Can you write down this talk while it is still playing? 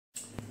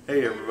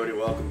Hey everybody,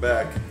 welcome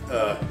back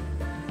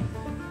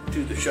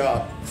to the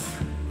shop.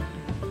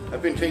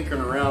 I've been tinkering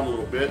around a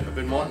little bit. I've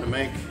been wanting to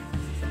make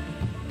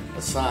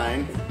a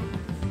sign,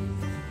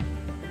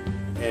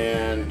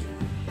 and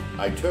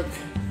I took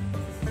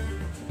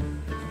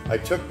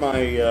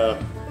my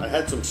I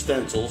had some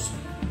stencils,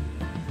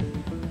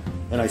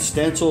 and I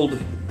stenciled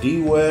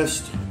D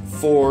West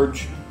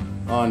Forge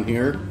on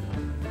here,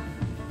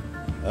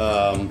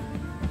 and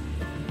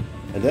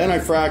then I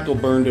fractal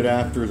burned it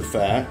after the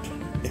fact,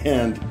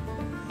 and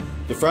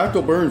the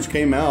fractal burns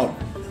came out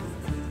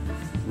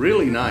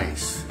really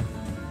nice.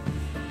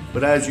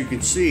 But as you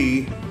can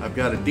see, I've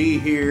got a D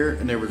here,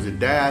 and there was a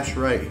dash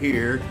right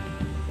here,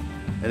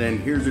 and then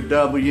here's a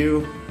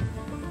W,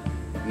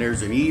 and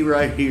there's an E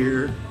right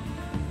here,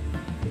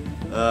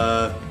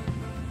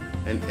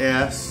 an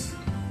S,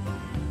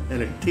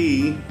 and a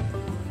T,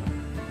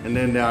 and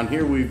then down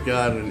here we've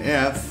got an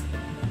F,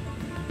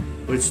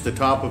 which the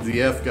top of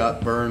the F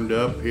got burned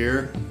up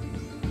here,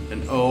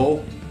 an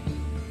O.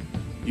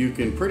 You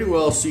can pretty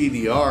well see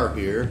the R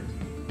here,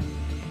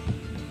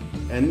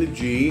 and the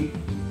G.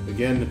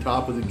 Again, the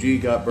top of the G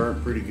got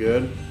burnt pretty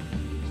good,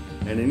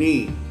 and an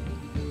E.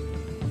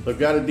 So I've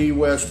got a D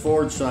West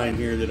Forge sign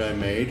here that I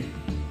made,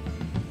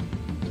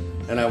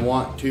 and I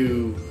want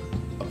to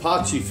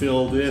epoxy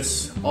fill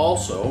this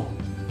also.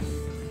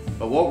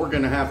 But what we're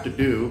going to have to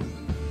do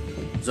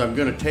is I'm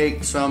going to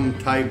take some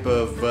type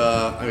of,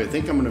 I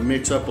think I'm going to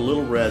mix up a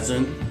little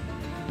resin,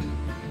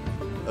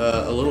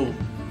 a little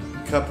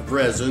cup of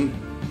resin.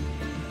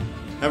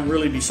 Haven't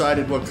really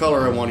decided what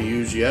color I want to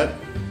use yet,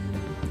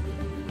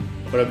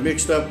 but I'm going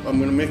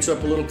to mix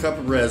up a little cup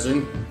of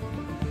resin,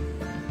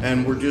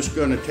 and we're just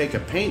going to take a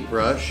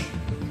paintbrush.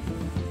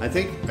 I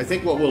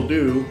think what we'll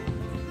do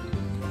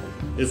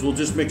is we'll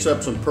just mix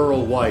up some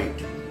pearl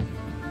white,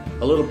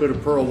 a little bit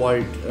of pearl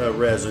white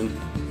resin,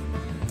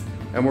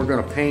 and we're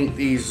going to paint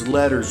these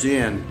letters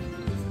in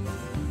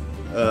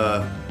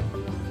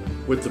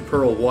with the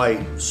pearl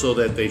white so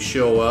that they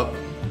show up,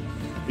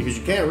 because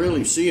you can't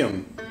really see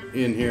them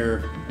in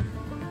here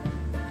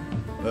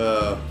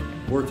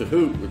worth a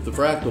hoot with the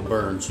fractal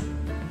burns.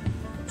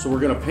 So we're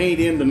going to paint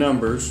in the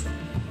numbers,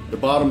 the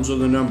bottoms of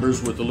the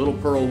numbers, with a little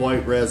pearl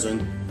white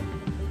resin,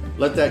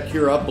 let that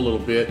cure up a little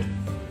bit,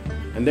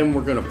 and then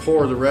we're going to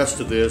pour the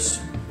rest of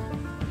this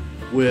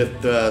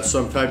with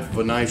some type of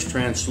a nice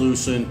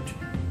translucent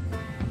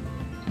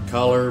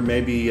color,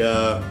 maybe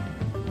a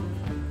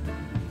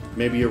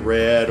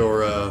red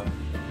or an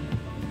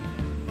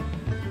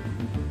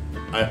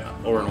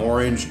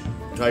orange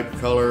type of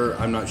color.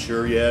 I'm not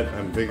sure yet. I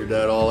haven't figured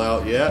that all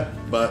out yet.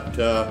 But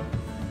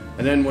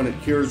and then when it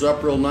cures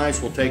up real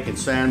nice, we'll take and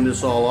sand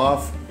this all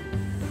off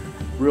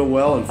real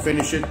well and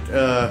finish it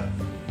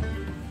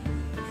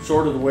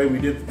sort of the way we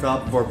did the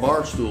top of our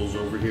bar stools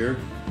over here.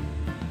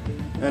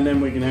 And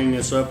then we can hang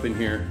this up in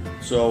here.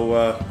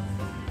 So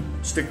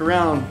stick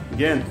around.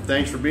 Again,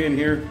 thanks for being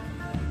here,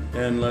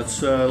 and let's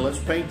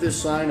paint this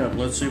sign up.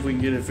 Let's see if we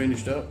can get it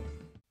finished up.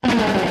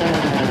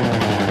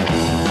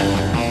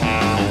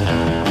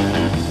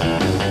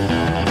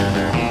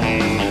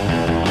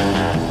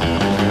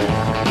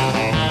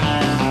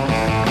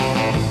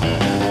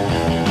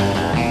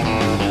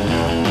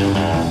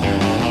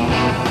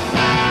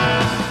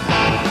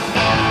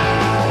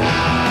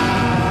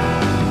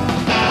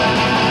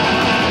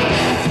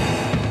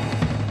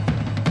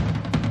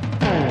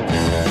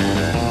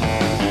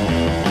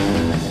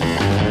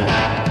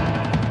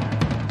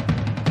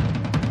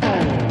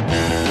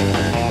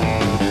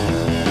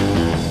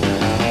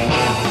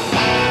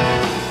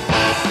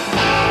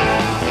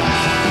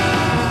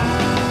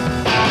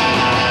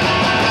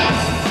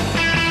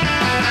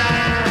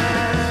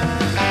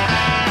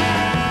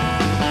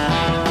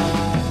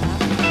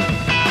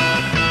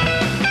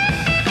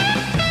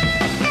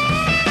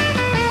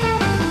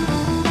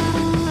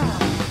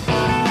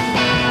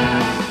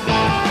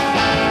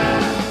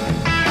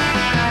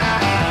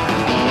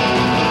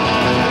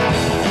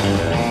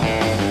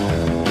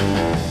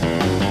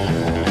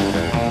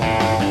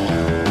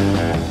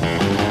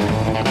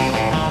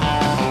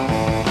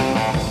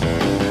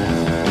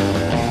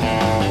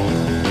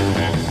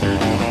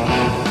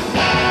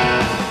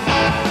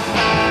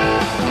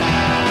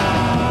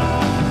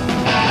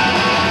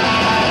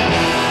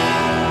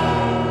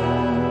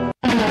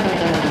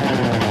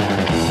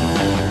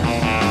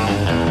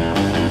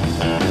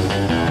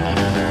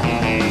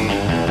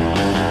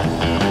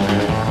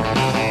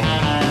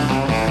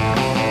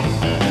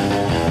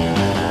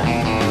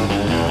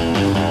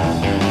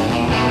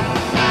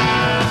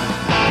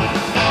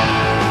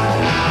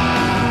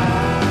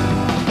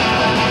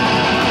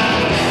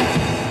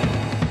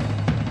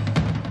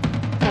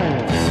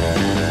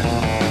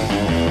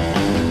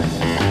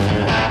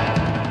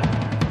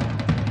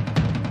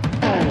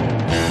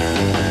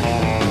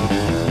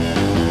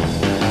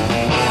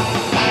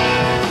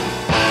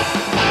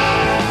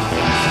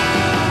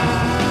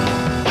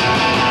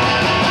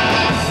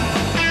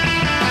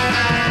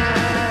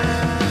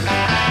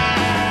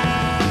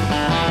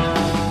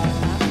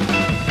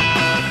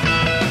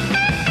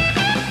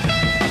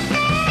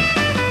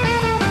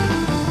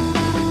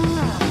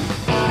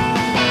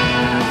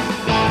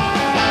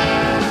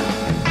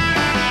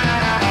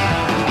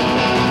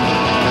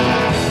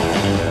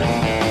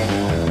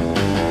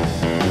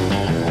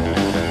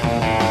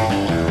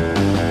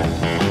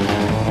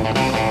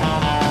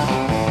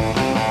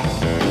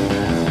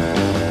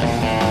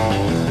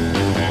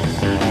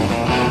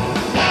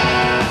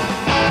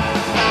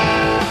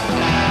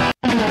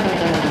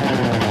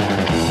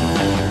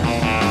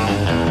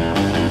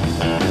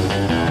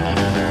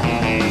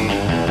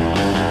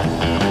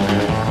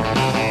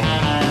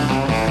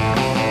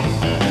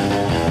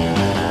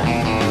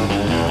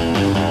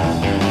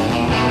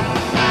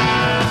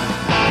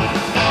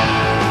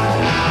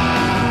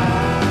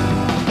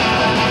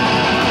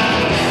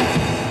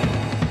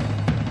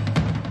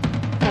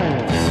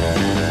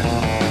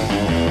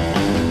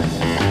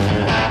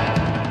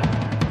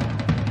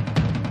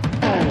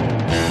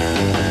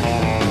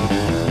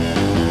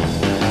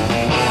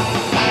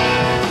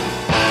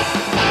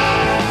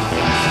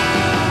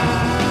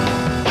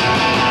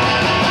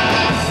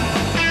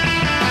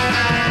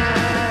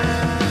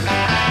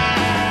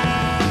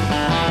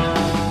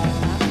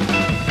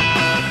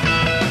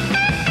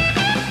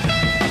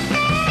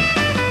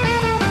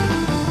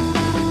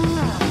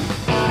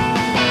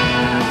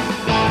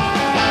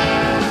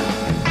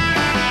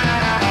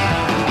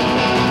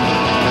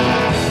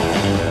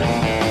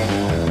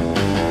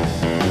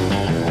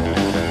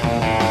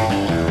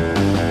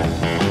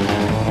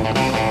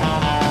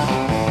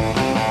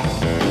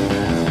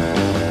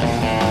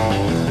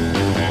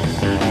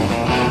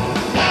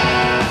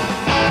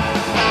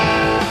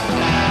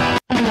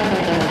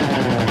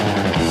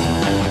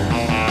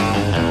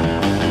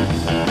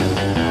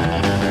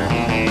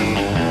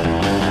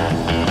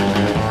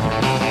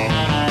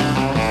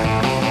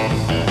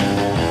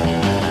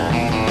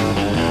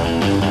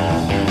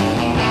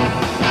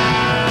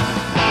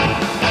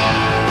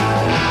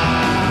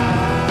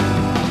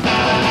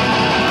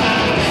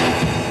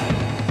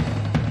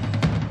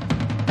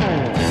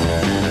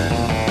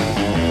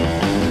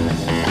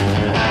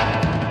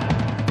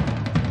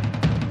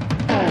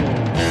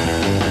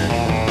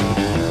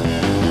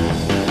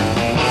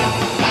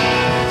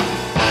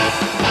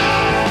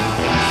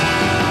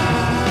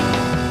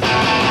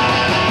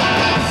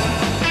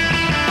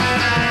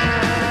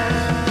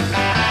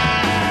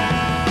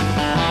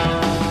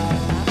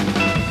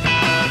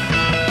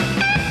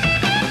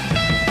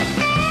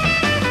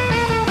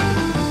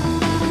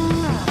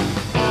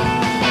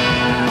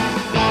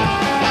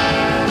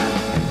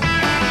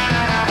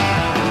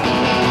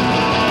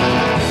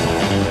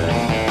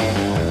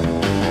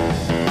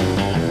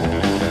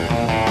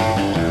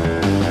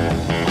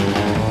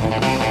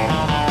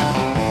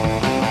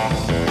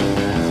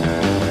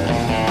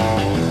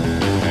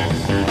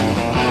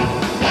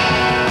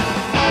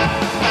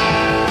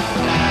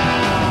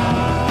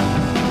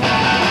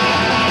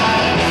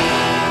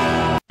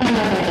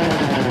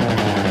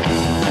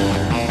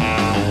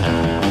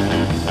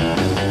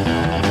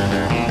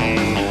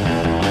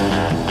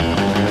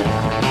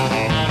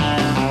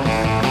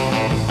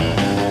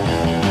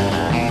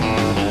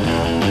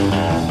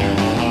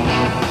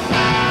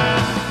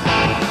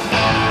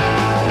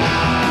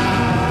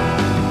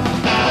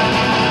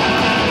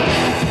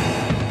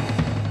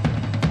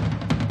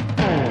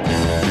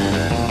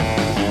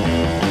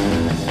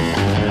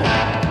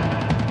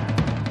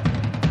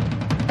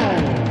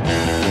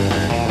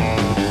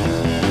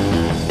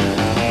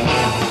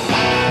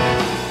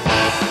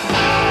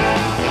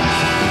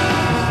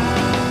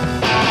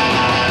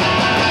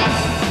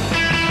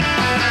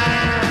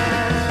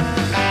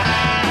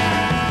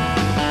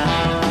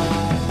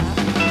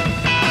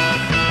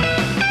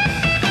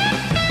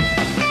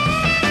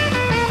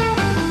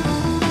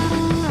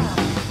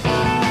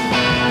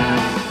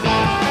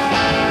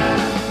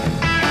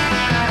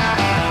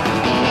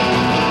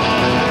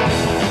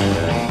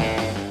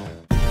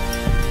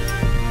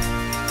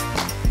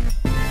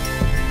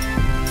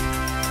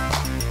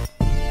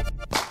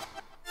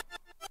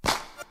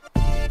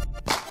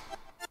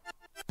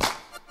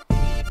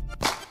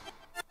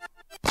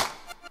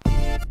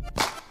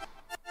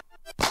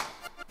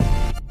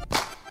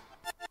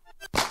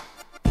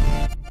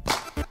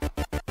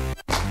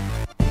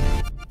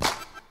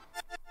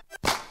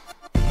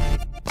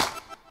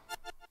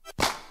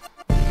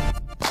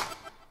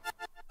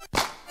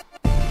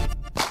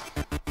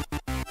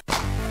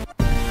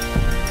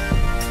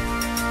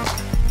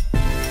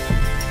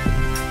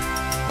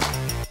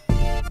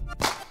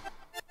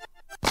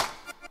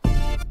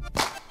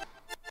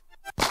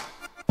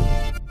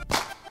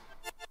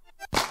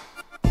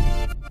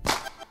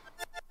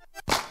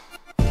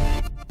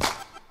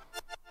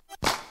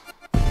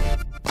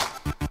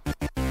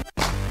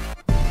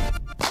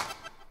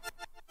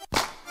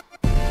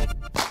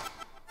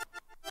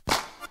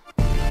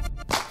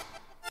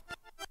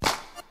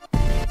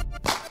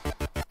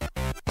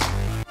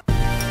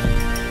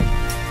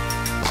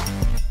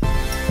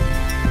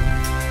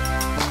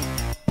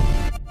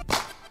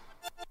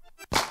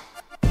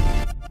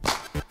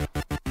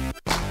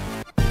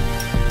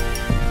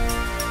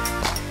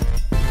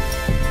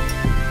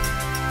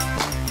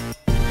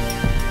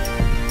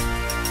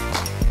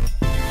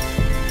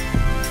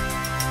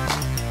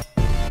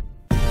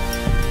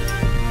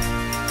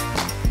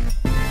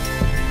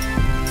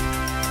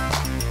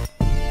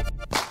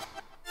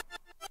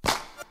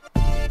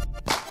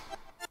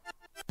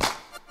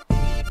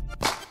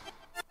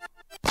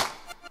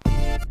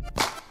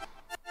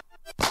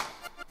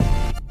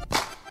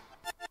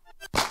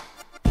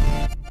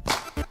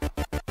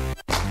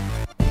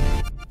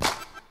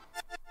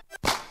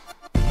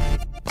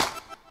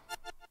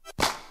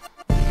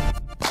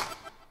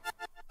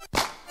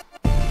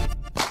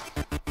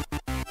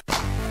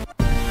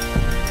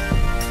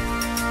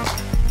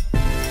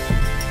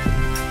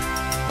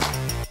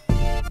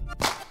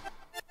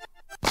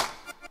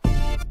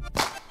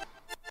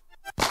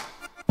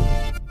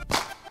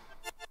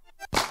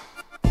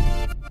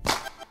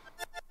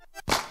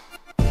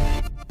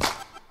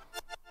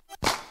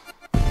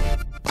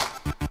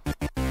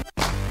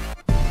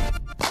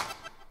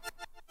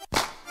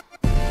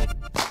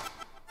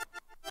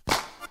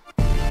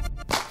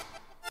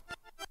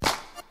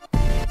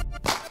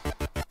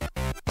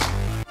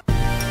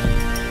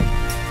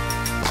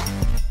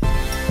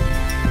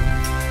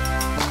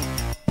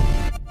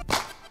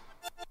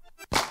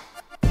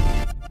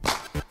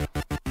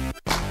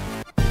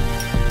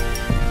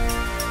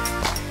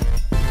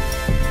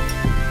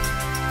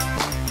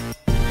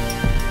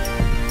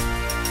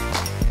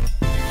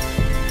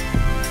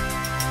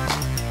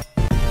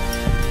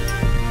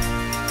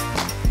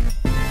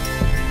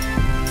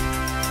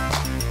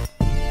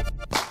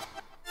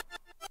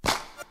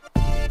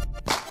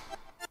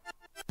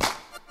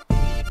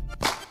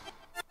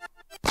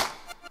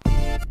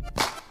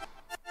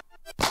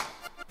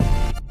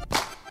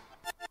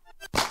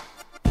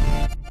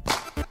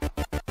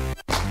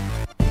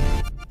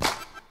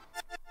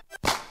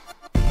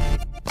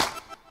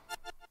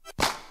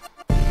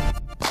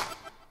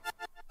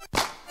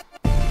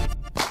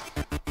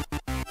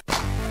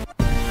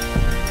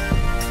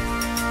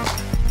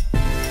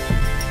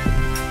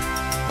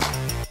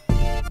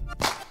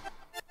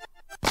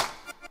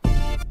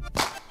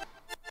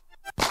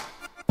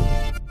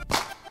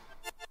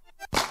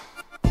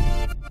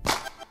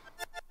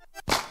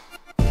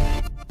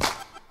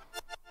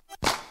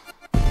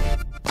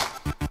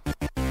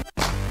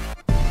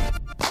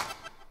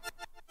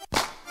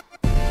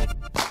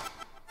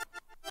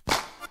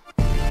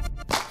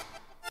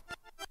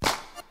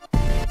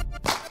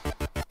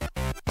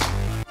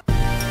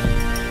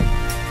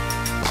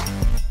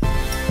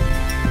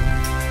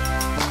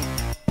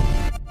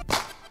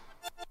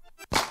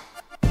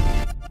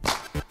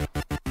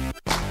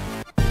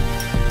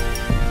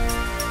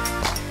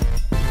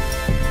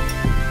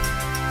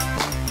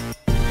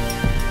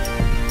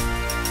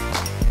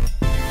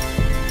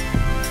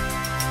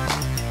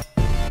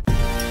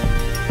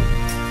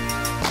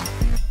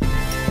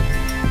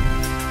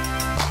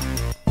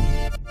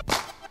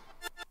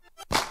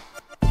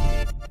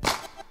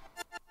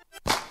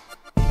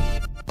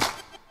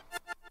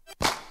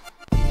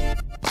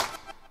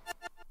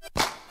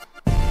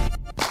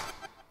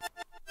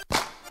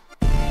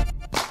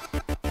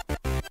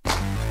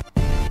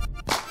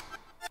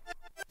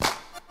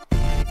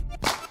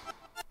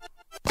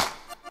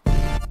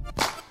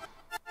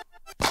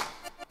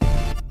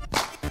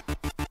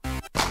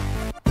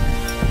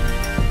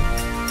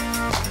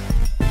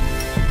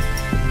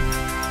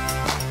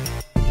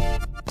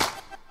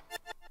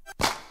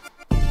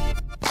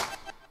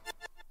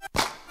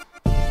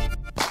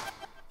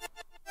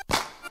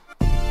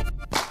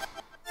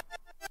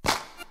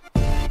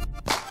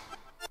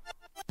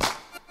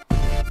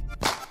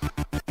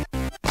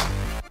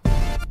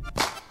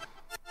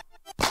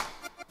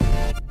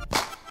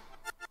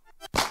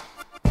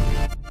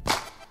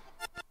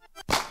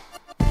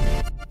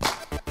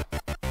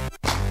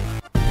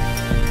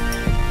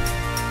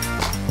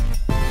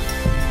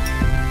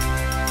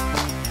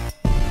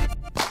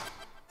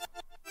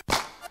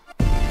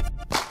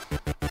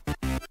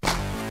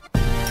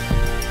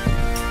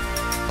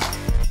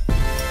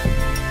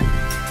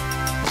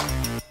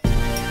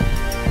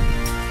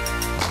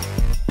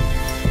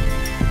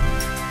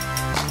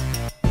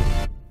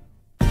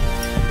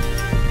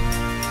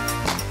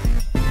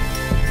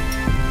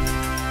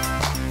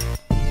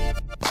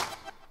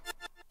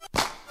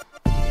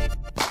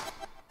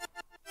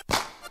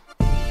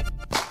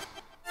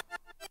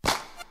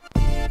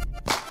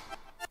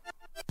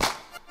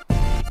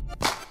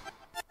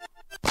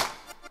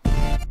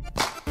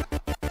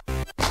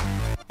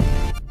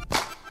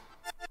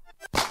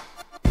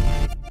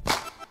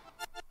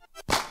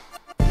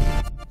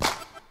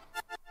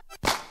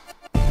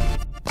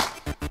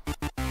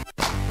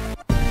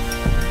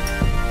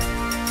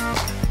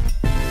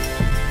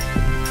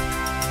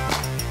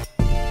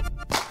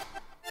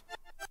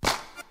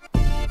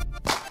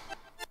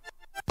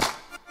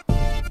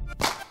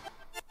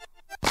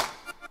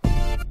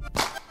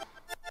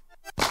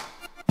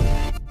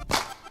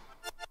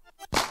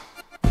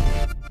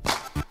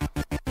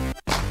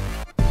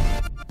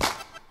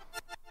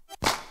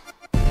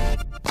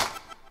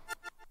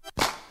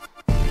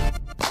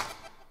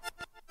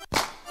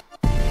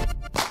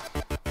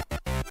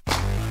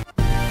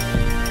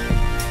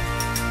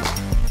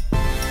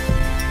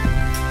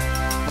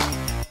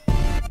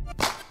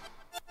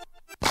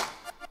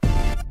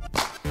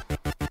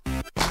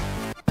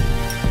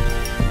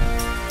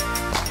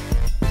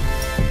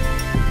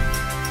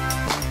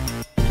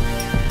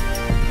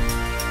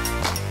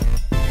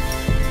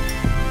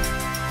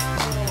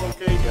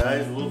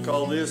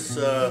 call this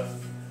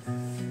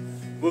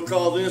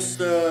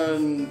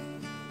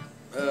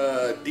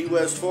D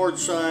West Forge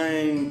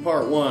sign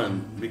part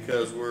 1,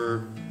 because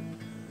we're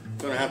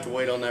gonna have to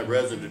wait on that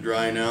resin to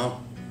dry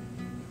now.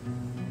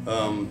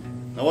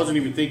 I wasn't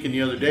even thinking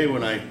the other day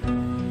when I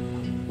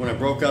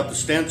broke out the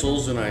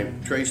stencils and I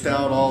traced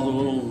out all the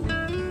little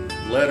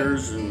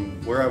letters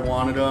and where I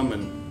wanted them,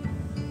 and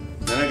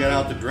then I got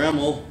out the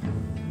Dremel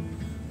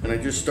and I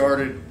just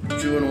started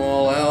chewing them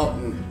all out,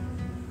 and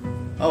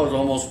I was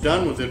almost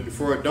done with it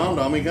before it dawned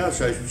on me,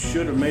 gosh, I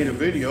should have made a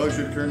video. I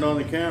should have turned on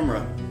the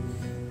camera.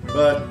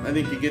 But I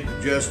think you get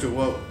the gist of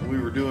what we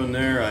were doing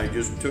there. I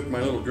just took my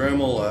little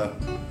Dremel.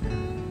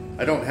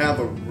 I don't have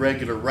a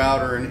regular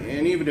router,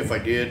 and even if I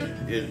did,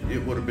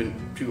 it would have been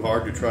too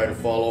hard to try to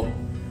follow.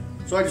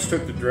 So I just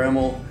took the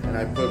Dremel and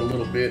I put a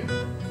little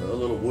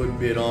wood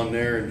bit on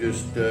there and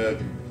just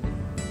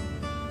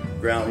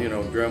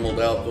dremeled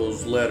out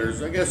those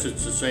letters. I guess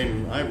it's the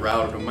same. I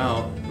routed them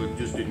out, but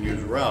just didn't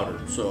use a router.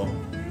 So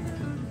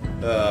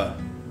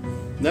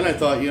then I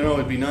thought,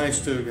 it'd be nice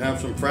to have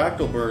some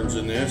fractal burns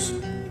in this.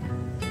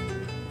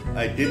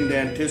 I didn't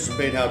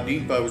anticipate how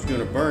deep I was going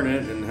to burn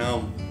it and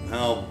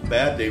how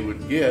bad they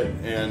would get.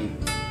 And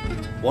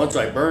once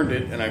I burned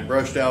it and I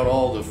brushed out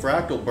all the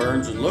fractal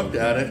burns and looked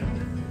at it,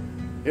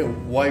 it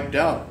wiped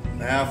out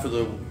half of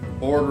the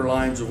border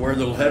lines of where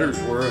the letters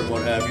were and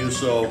what have you.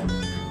 So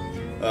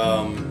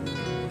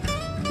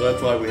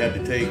that's why we had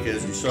to take,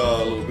 as you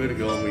saw a little bit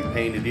ago, and we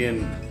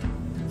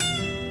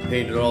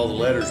painted all the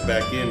letters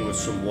back in with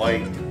some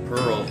white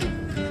pearl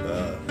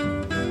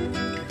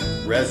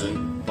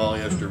resin,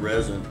 polyester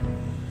resin.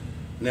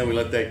 And then we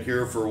let that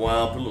cure for a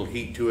while, put a little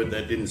heat to it.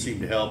 That didn't seem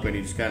to help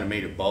any, just kind of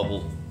made it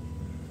bubble.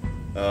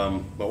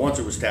 But once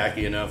it was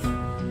tacky enough,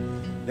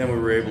 then we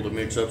were able to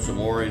mix up some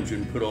orange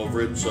and put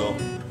over it. So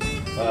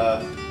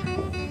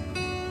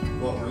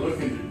what we're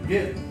looking to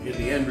get in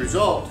the end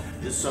result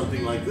is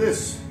something like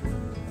this.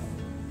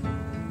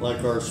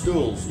 Like our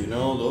stools,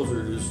 those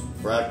are just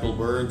fractal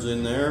burns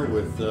in there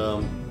with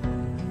some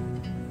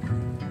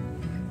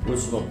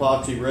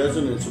epoxy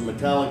resin and some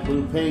metallic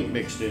blue paint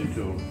mixed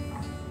into them.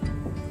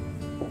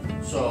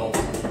 So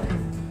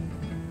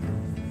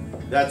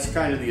that's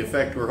kind of the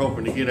effect we're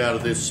hoping to get out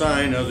of this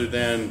sign, other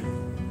than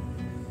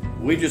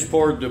we just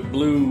poured the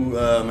blue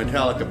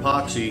metallic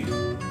epoxy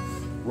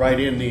right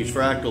in these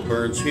fractal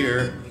burns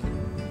here,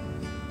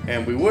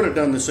 and we would have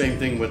done the same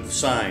thing with the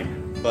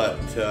sign, but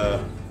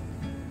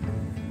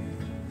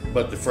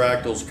the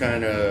fractals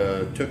kind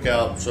of took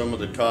out some of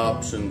the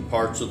tops and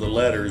parts of the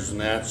letters and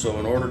that. So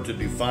in order to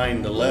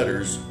define the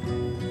letters,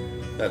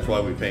 that's why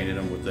we painted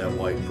them with that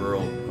white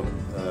pearl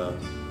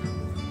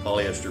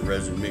polyester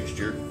resin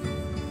mixture,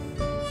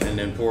 and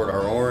then poured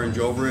our orange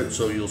over it.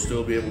 So you'll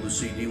still be able to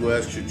see D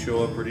West, should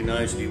show up pretty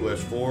nice, D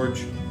West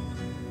Forge.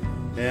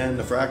 And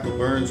the fractal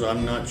burns,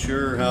 I'm not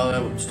sure how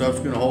that stuff's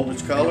going to hold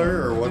its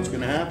color or what's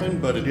going to happen,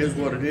 but it is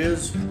what it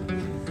is.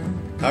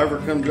 However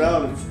it comes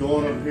out, it's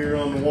going up here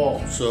on the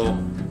wall. So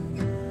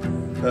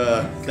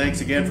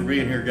thanks again for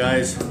being here,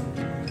 guys.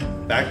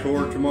 Back to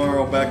work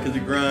tomorrow, back to the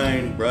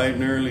grind, bright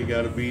and early.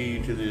 Got to be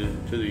to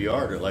the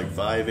yard at like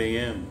 5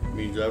 a.m.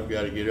 Means I've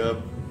got to get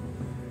up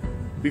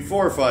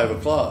before 5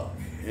 o'clock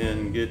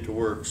and get to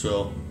work.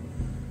 So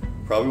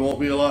probably won't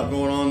be a lot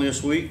going on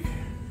this week,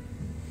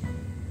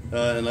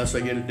 unless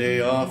I get a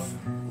day off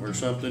or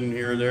something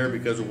here or there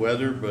because of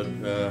weather, but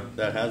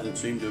that hasn't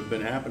seemed to have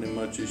been happening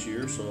much this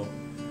year. So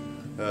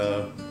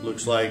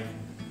looks like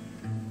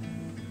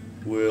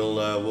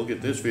we'll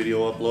get this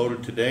video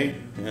uploaded today,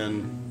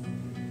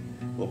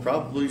 and we'll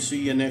probably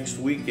see you next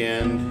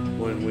weekend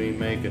when we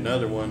make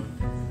another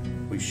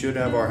one. We should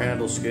have our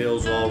handle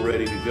scales all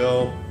ready to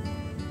go.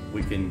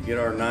 We can get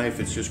our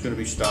knife. It's just going to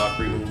be stock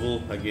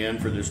removal again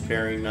for this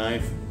paring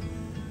knife.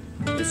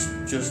 It's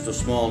just a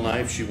small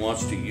knife. She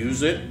wants to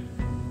use it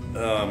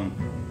on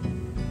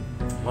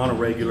a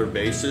regular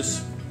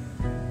basis,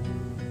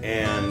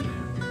 and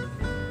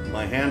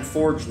my hand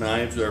forged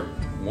knives are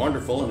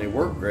wonderful and they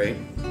work great,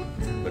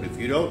 but if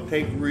you don't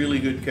take really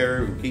good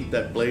care and keep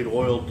that blade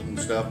oiled and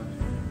stuff,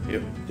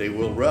 they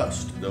will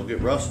rust. They'll get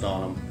rust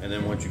on them, and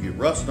then once you get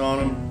rust on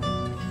them,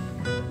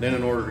 then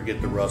in order to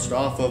get the rust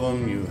off of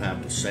them, you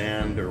have to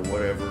sand or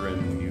whatever,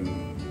 and you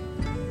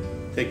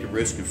take the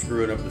risk of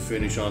screwing up the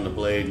finish on the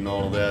blade and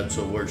all of that.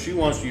 So where she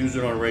wants to use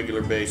it on a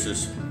regular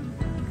basis,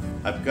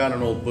 I've got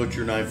an old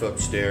butcher knife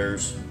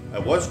upstairs. I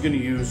bought a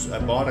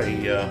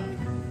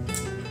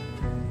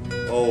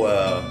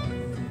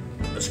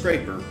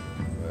scraper,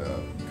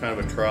 kind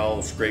of a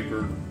trowel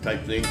scraper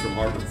type thing from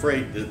Harbor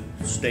Freight, the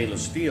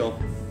stainless steel,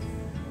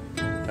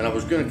 and I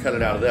was going to cut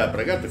it out of that,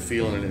 but I got the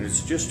feeling and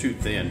it's just too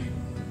thin.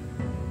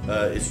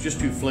 It's just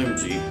too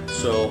flimsy.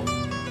 So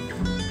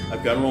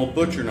I've got an old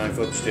butcher knife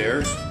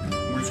upstairs.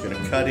 We're just going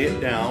to cut it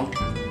down.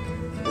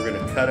 We're going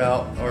to cut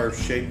out our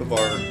shape of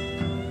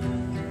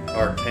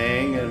our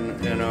tang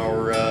and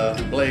our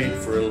blade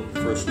for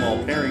a small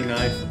paring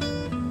knife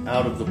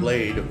out of the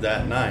blade of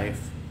that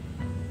knife.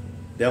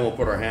 Then we'll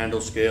put our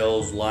handle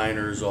scales,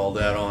 liners, all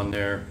that on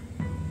there.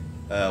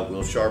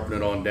 We'll sharpen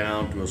it on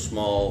down to a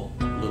small,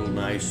 little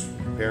nice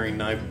paring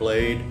knife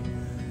blade.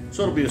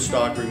 So it'll be a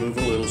stock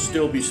removal. It'll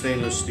still be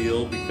stainless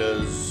steel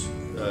because,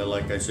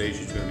 like I say,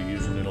 she's going to be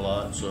using it a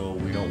lot, so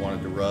we don't want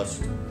it to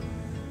rust.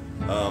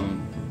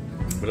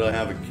 But I'll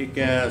have a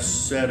kick-ass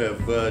set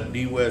of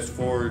D West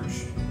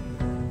Forge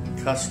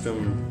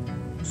custom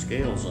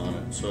scales on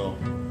it. So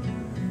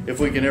if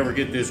we can ever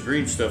get this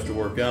green stuff to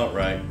work out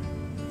right.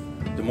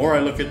 The more I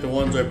look at the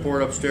ones I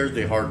poured upstairs,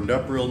 they hardened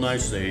up real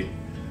nice. They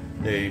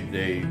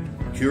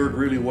cured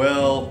really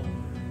well.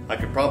 I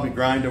could probably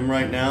grind them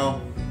right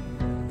now,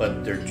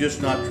 but they're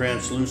just not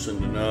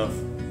translucent enough.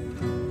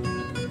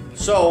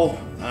 So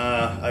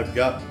I've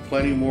got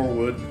plenty more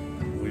wood.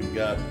 We've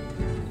got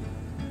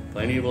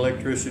plenty of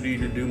electricity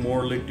to do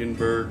more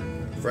Lichtenberg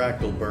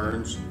fractal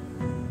burns.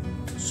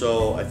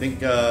 So I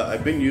think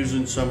I've been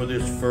using some of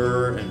this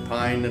fir and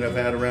pine that I've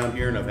had around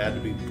here, and I've had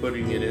to be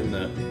putting it in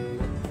the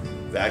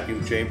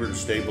vacuum chamber to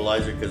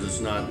stabilize it because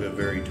it's not a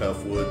very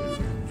tough wood,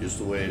 just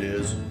the way it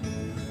is.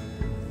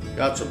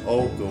 Got some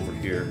oak over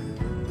here.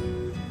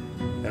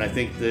 And I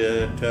think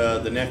that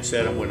the next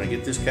set, when I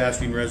get this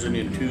casting resin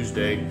in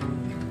Tuesday,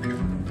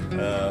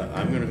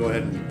 I'm going to go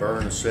ahead and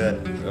burn a set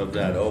of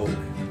that oak.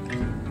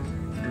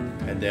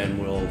 And then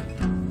we'll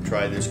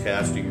try this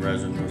casting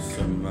resin with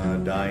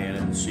some dye in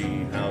it and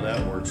see how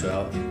that works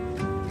out.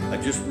 I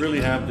just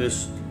really have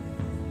this,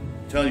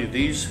 tell you,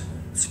 these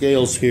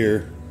scales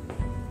here,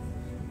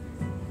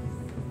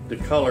 the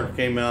color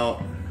came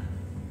out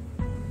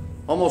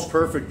almost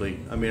perfectly.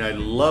 I mean, I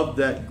love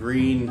that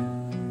green,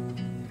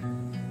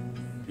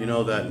 you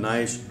know, that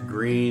nice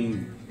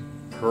green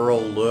pearl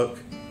look,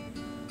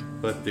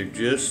 but they're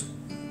just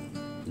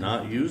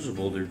not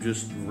usable. They're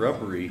just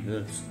rubbery.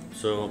 That's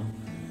so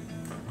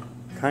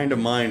kind of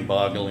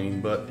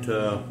mind-boggling, but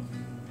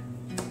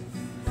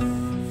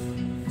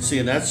see,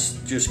 and that's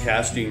just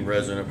casting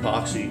resin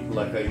epoxy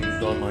like I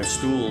used on my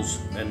stools,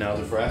 and now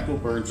the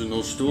fractal burns in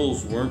those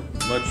stools weren't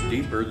much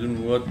deeper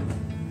than what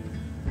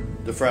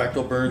the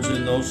fractal burns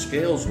in those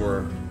scales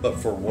were, but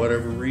for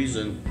whatever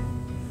reason,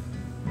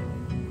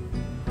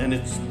 and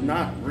it's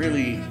not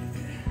really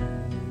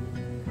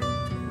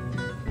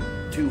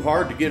too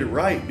hard to get it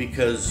right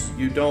because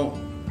you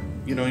don't,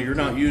 you know, you're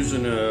not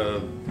using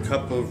a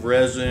cup of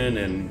resin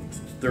and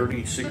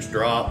 36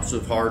 drops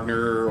of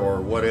hardener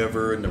or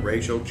whatever, and the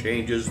ratio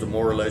changes the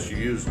more or less you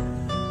use.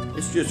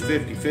 It's just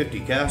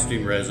 50-50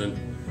 casting resin,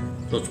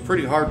 so it's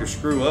pretty hard to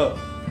screw up.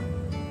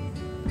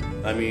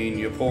 I mean,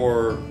 you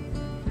pour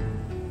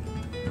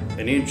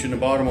an inch in the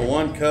bottom of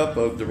one cup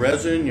of the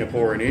resin, you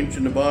pour an inch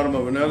in the bottom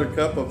of another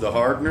cup of the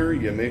hardener,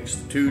 you mix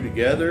the two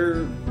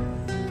together,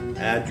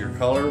 add your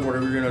color,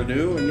 whatever you're going to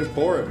do, and you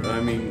pour it.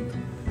 I mean,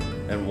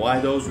 and why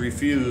those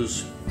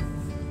refuse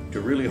to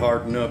really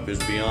harden up is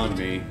beyond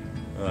me.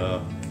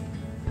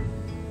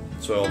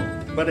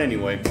 But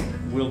anyway,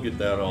 we'll get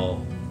that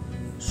all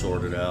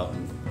sorted out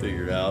and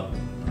figured out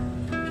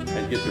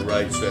and get the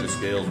right set of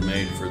scales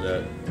made for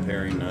that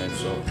paring knife.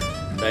 So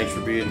thanks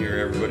for being here,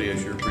 everybody. I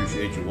sure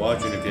appreciate you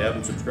watching. If you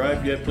haven't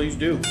subscribed yet, please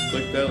do.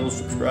 Click that little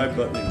subscribe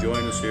button and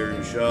join us here in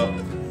the shop.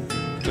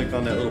 Click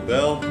on that little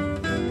bell,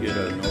 get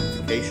a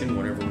notification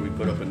whenever we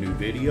put up a new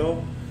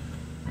video.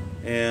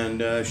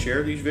 And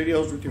share these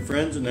videos with your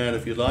friends and that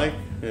if you'd like.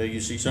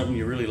 You see something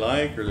you really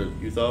like or that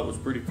you thought was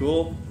pretty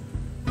cool,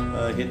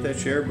 hit that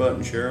share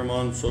button, share them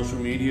on social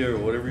media or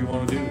whatever you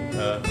want to do.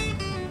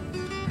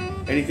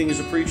 Anything is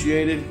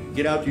appreciated.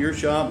 Get out to your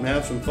shop and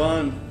have some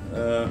fun.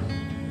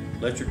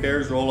 Let your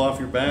cares roll off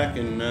your back,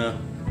 and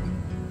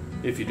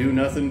if you do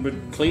nothing but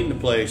clean the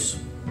place,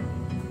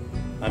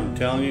 I'm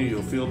telling you,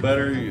 you'll feel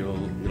better.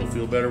 It'll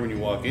feel better when you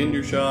walk in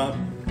your shop,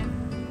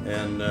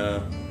 and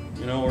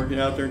you know, or get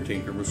out there and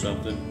tinker with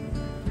something.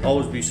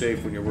 Always be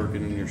safe when you're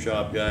working in your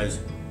shop, guys.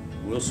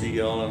 We'll see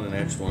y'all on the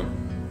next one.